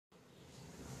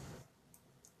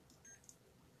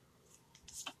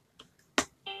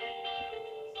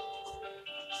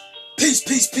Peace,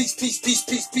 peace, peace, peace, peace,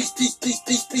 peace, peace, peace, peace,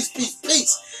 peace, peace, peace,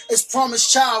 peace. It's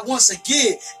Promised Child once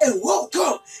again. And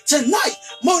welcome tonight.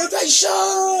 Motivation.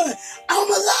 I'm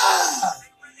alive.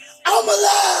 I'm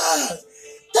alive.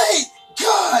 Thank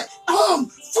God I'm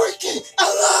freaking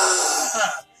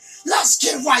alive. Let's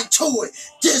get right to it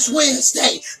this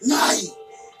Wednesday night.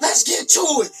 Let's get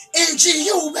to it.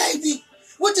 NGU, baby.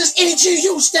 What does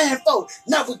NGU stand for?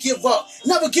 Never give up.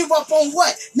 Never give up on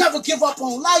what? Never give up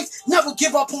on life. Never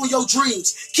give up on your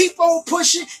dreams. Keep on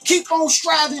pushing. Keep on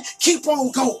striving. Keep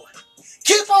on going.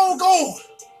 Keep on going.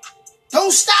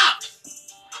 Don't stop.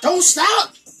 Don't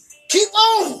stop. Keep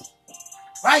on.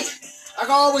 Right? Like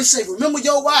I always say, remember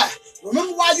your why.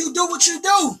 Remember why you do what you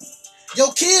do.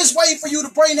 Your kids waiting for you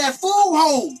to bring that food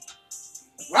home.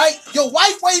 Right? Your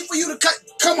wife waiting for you to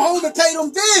come home and pay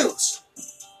them bills.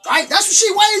 Right? That's what she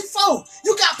waiting for.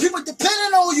 You got people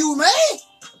depending on you, man.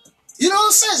 You know what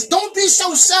I'm saying? Don't be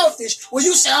so selfish when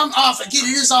you say, forget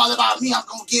it, it's all about me, I'm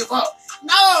going to give up.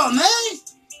 No, man.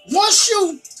 Once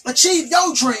you achieve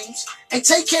your dreams and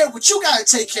take care of what you got to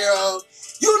take care of,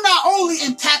 you not only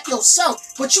impact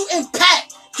yourself, but you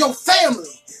impact your family.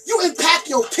 You impact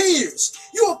your peers.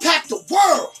 You impact the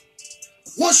world.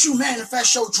 Once you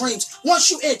manifest your dreams, once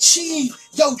you achieve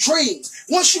your dreams,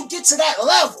 once you get to that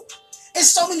level, and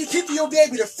so many people you'll be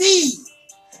able to feed.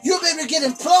 You'll be able to get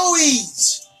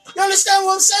employees. You understand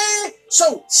what I'm saying?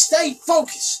 So stay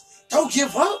focused. Don't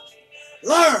give up.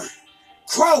 Learn.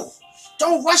 Grow.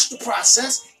 Don't rush the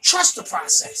process. Trust the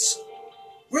process.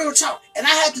 Real talk. And I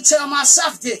had to tell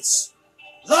myself this.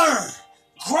 Learn.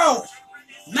 Grow.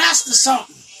 Master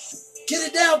something. Get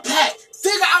it down pat.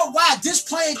 Figure out why this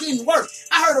plan didn't work.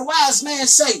 I heard a wise man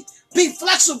say, be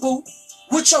flexible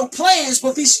with your plans,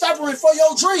 but be stubborn for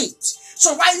your dreams.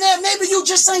 So right now, maybe you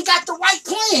just ain't got the right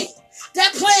plan.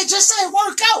 That plan just ain't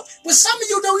work out. But some of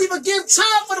you don't even give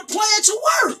time for the plan to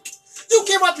work. You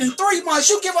give up in 3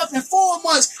 months. You give up in 4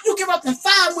 months. You give up in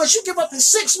 5 months. You give up in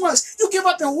 6 months. You give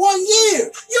up in 1 year.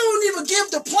 You don't even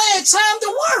give the plan time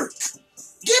to work.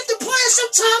 Give the plan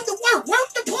some time to work.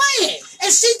 Work the plan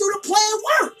and see do the plan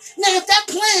work. Now, if that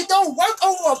plan don't work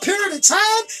over a period of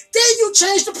time, then you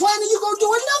change the plan and you're going to do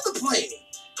another plan.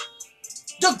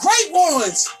 The great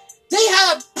ones, they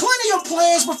had plenty of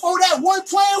plans before that one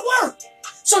plan worked.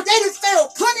 So they done failed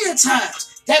plenty of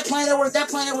times. That plan that worked, that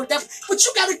plan that worked, that. But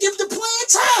you got to give the plan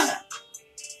time.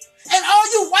 And are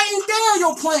you writing down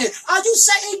your plan? Are you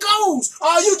setting goals? Or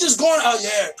are you just going, oh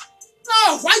yeah.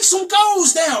 No, write some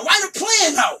goals down. Write a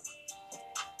plan out.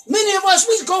 Many of us,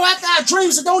 we go after our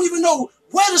dreams and don't even know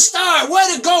where to start,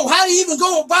 where to go, how to even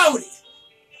go about it.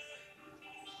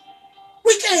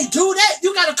 We can't do that.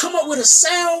 You got to come up with a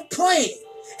sound plan.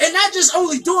 And not just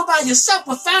only do it by yourself,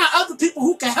 but find other people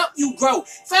who can help you grow.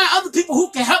 Find other people who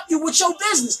can help you with your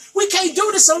business. We can't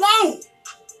do this alone.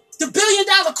 The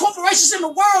billion-dollar corporations in the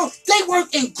world, they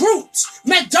work in groups.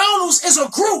 McDonald's is a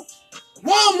group.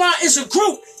 Walmart is a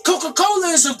group. Coca-Cola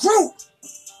is a group.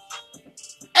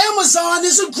 Amazon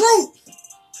is a group.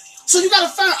 So you got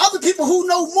to find other people who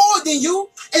know more than you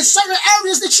in certain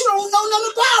areas that you don't know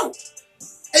nothing about.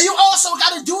 And you also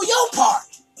got to do your part.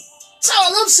 That's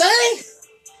all I'm saying.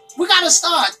 We got to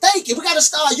start thinking. We got to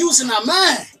start using our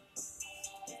mind.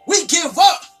 We give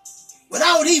up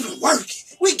without even working.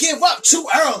 We give up too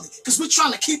early because we're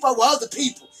trying to keep up with other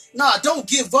people. Nah, don't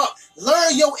give up.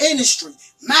 Learn your industry.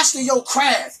 Master your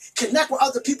craft. Connect with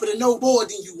other people to know more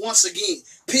than you once again.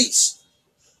 Peace.